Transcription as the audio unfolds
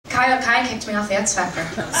Khaya kicked me off the X Factor. I'm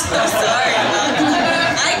so sorry about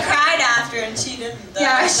that. I cried after and she didn't.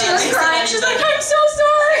 Yeah, she was crying. She's like, I'm so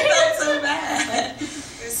sorry. I felt so bad. It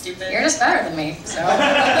was stupid. You're just better than me, so.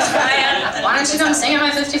 Why don't you come sing at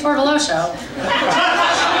my 54 Below show?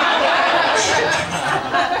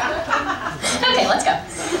 Okay, let's go.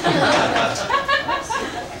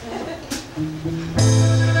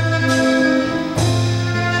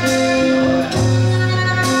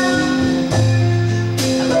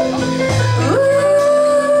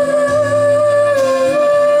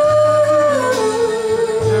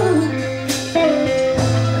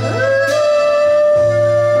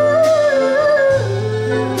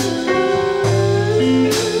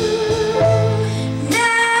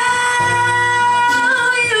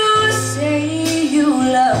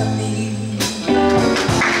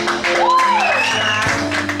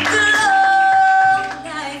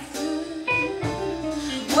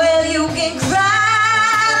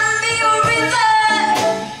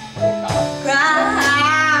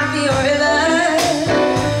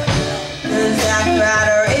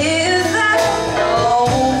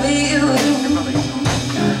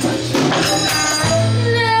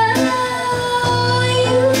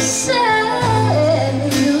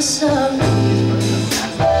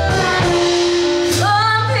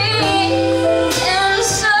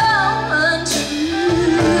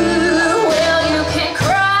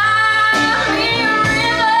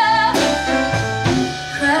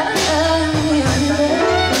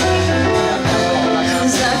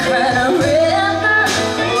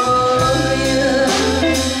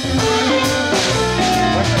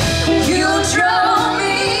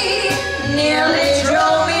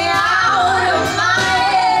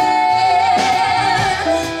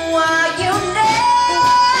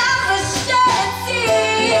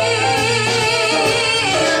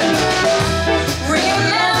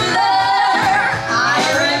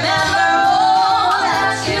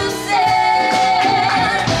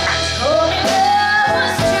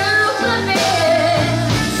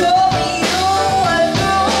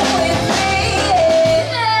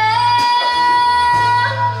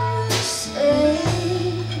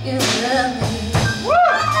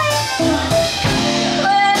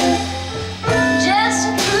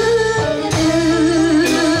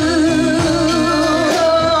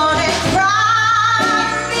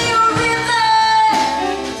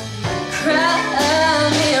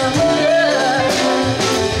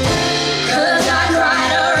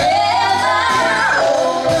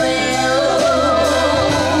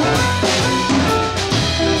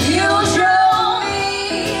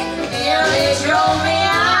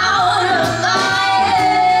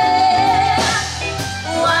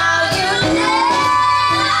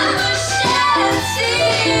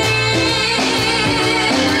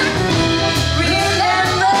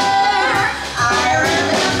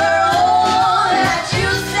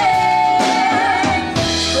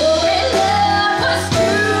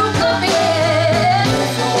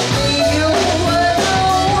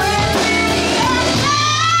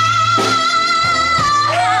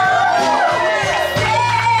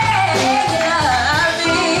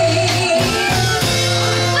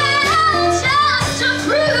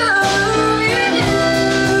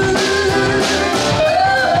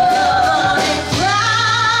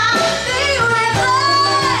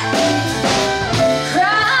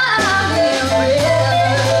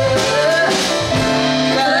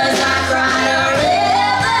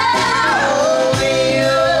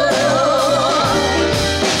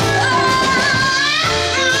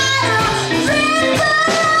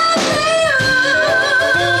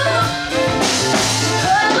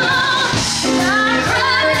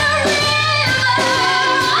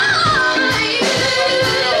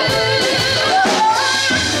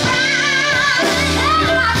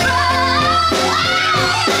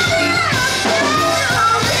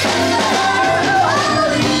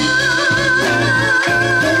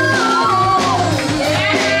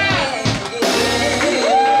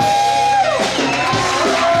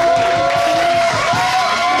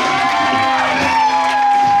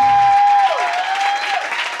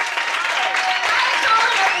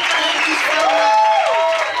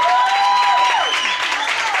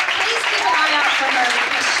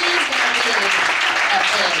 She's going to be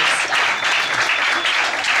a big star.